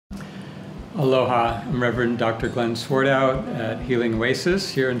Aloha, I'm Reverend Dr. Glen-Martin Swartwout at Healing Oasis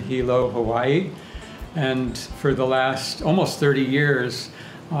here in Hilo, Hawaii. And for the last almost 30 years,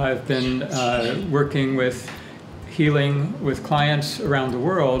 I've been working with healing with clients around the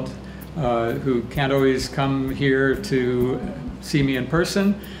world who can't always come here to see me in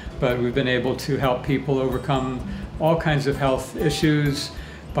person, but we've been able to help people overcome all kinds of health issues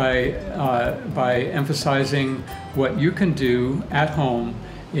by emphasizing what you can do at home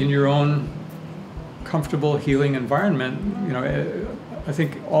in your own comfortable healing environment. You know, I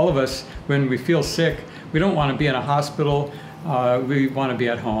think all of us, when we feel sick, we don't want to be in a hospital. We want to be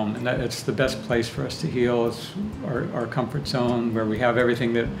at home, and it's the best place for us to heal. It's our comfort zone where we have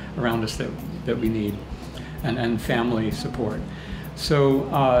everything that around us that we need, and family support.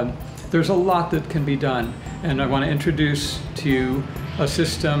 So there's a lot that can be done, and I want to introduce to you a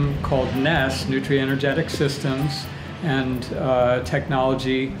system called NES, Nutrient-Energetic Systems, and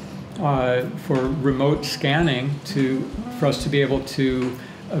technology for remote scanning for us to be able to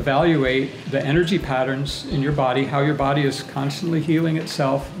evaluate the energy patterns in your body, how your body is constantly healing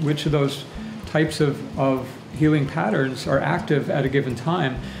itself, which of those types of healing patterns are active at a given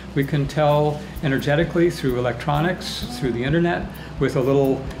time. We can tell energetically through electronics, through the internet, with a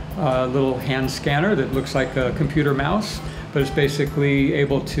little hand scanner that looks like a computer mouse, but it's basically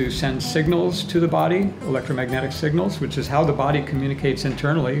able to send signals to the body, electromagnetic signals, which is how the body communicates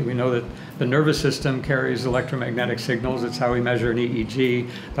internally. We know that the nervous system carries electromagnetic signals. It's how we measure an EEG.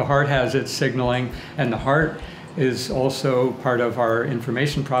 The heart has its signaling, and the heart is also part of our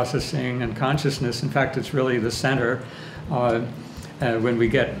information processing and consciousness. In fact, it's really the center. When we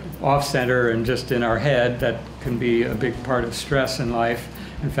get off center and just in our head, that can be a big part of stress in life.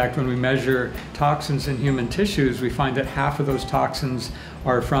 In fact, when we measure toxins in human tissues, we find that half of those toxins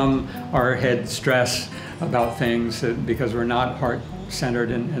are from our head stress about things, because we're not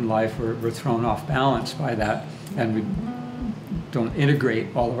heart-centered in life. We're thrown off balance by that, and we don't integrate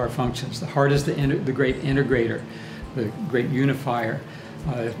all of our functions. The heart is the great integrator, the great unifier.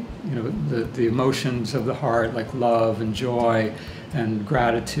 You know, the emotions of the heart, like love and joy and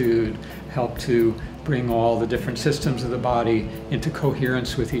gratitude, help to bring all the different systems of the body into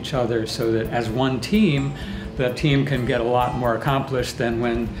coherence with each other, so that as one team, that team can get a lot more accomplished than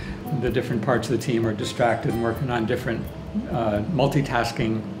when the different parts of the team are distracted and working on different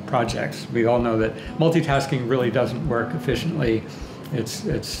multitasking projects. We all know that multitasking really doesn't work efficiently. It's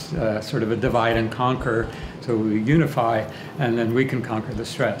sort of a divide and conquer, so we unify, and then we can conquer the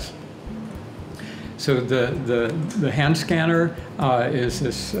stress. So the hand scanner is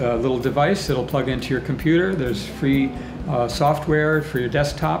this little device that'll plug into your computer. There's free software for your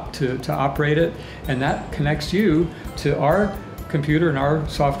desktop to operate it, and that connects you to our computer and our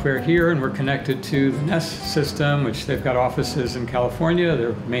software here, and we're connected to the NES system, which they've got offices in California.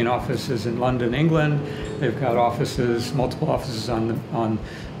 Their main office is in London, England. They've got multiple offices on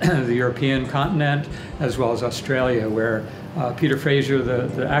the European continent, as well as Australia, where Peter Fraser,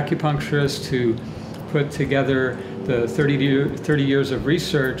 the acupuncturist who put together the 30 years of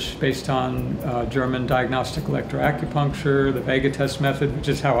research based on German diagnostic electroacupuncture, the Vega test method, which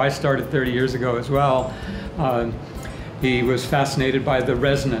is how I started 30 years ago as well. He was fascinated by the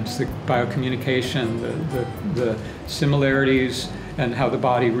resonance, the biocommunication, the similarities, and how the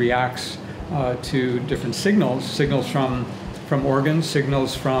body reacts to different signals from organs,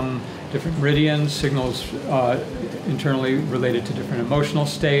 signals from different meridians, signals internally related to different emotional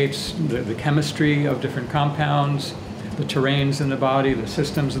states, the chemistry of different compounds, the terrains in the body, the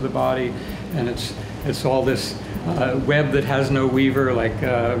systems of the body, and it's all this web that has no weaver, like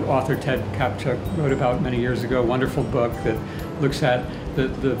author Ted Kapchuk wrote about many years ago. A wonderful book that looks at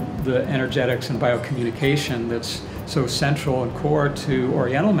the energetics and biocommunication that's so central and core to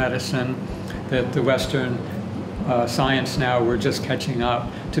Oriental medicine, that the Western science now, we're just catching up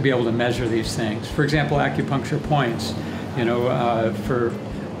to be able to measure these things. For example, acupuncture points. You know, for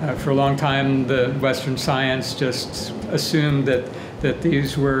a long time, the Western science just assumed that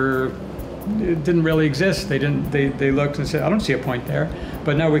these didn't really exist. They looked and said, I don't see a point there.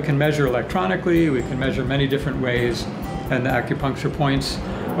 But now we can measure electronically. We can measure many different ways, and the acupuncture points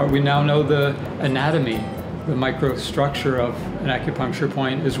we now know the anatomy. The microstructure of an acupuncture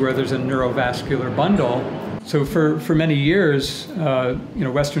point is where there's a neurovascular bundle. So for many years, you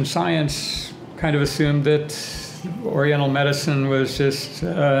know, Western science kind of assumed that Oriental medicine was just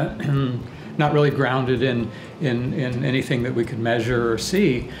not really grounded in anything that we could measure or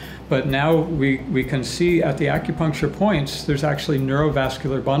see. But now we can see at the acupuncture points, there's actually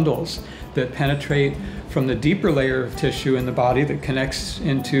neurovascular bundles that penetrate from the deeper layer of tissue in the body that connects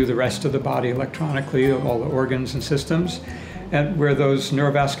into the rest of the body electronically, all the organs and systems. and where those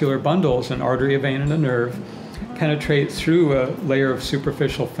neurovascular bundles, an artery, a vein, and a nerve, penetrate through a layer of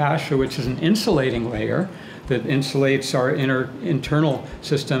superficial fascia, which is an insulating layer that insulates our internal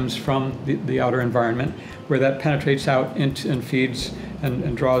systems from the outer environment, where that penetrates out into, and feeds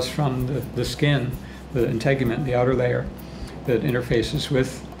and draws from the skin, the integument, the outer layer that interfaces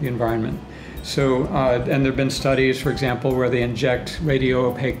with the environment. So, and there have been studies, for example, where they inject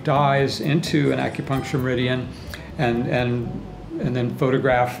radio-opaque dyes into an acupuncture meridian and then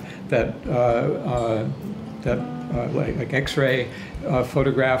photograph that, like X-ray,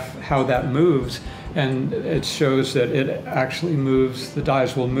 photograph how that moves, and it shows that it actually moves, the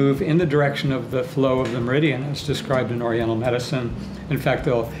dyes will move in the direction of the flow of the meridian as described in Oriental medicine. In fact,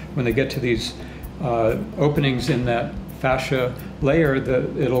 when they get to these openings in that fascia layer,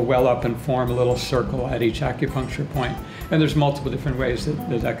 it'll well up and form a little circle at each acupuncture point. And there's multiple different ways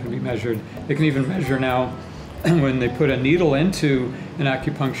that can be measured. They can even measure now when they put a needle into an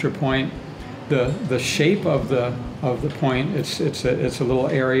acupuncture point, the shape of the point. It's a little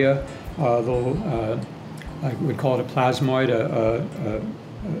area, I would call it a plasmoid, a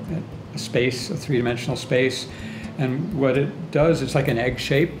space, a three-dimensional space. And what it does, it's like an egg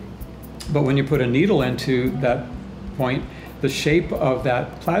shape. But when you put a needle into that point, the shape of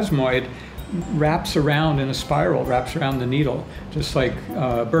that plasmoid wraps around in a spiral, wraps around the needle, just like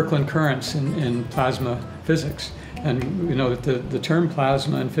Birkeland currents in plasma physics. And we know that the term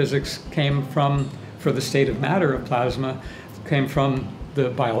plasma in physics came from, for the state of matter of plasma, came from the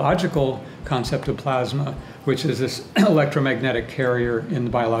biological concept of plasma, which is this electromagnetic carrier in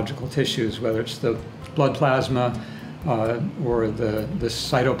the biological tissues, whether it's the blood plasma or the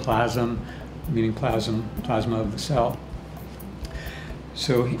cytoplasm, meaning plasma of the cell.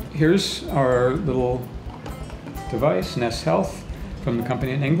 So here's our little device, NES Health, from the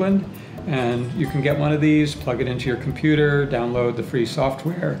company in England. And you can get one of these, plug it into your computer, download the free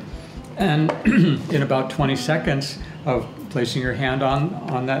software, and in about 20 seconds of placing your hand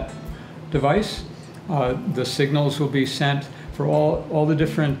on that device, the signals will be sent for all the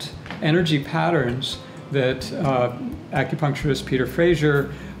different energy patterns that acupuncturist Peter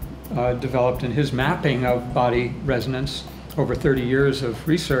Fraser developed in his mapping of body resonance over 30 years of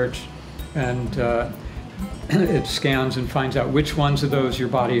research, and it scans and finds out which ones of those your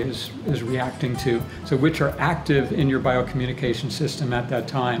body is reacting to, so which are active in your biocommunication system at that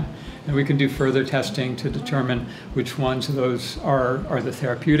time. And we can do further testing to determine which ones of those are the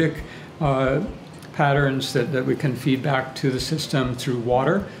therapeutic patterns that we can feed back to the system through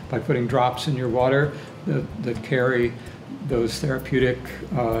water by putting drops in your water that carry those therapeutic,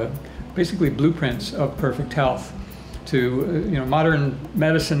 basically blueprints of perfect health. Modern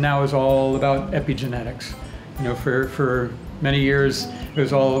medicine now is all about epigenetics. For many years it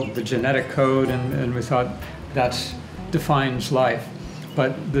was all the genetic code, and we thought that defines life.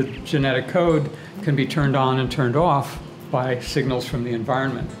 But the genetic code can be turned on and turned off by signals from the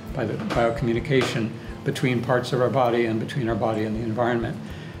environment, by the biocommunication between parts of our body and between our body and the environment.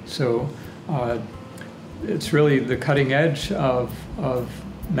 So it's really the cutting edge of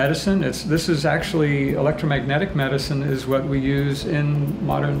medicine. This is actually, electromagnetic medicine is what we use in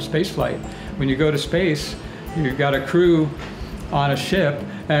modern spaceflight. When you go to space, you've got a crew on a ship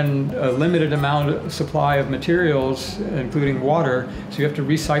and a limited amount of supply of materials, including water, so you have to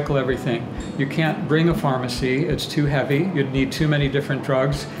recycle everything. You can't bring a pharmacy, it's too heavy, you'd need too many different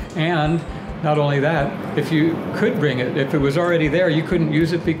drugs, and not only that, if you could bring it, if it was already there, you couldn't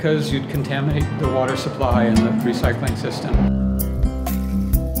use it because you'd contaminate the water supply and the recycling system.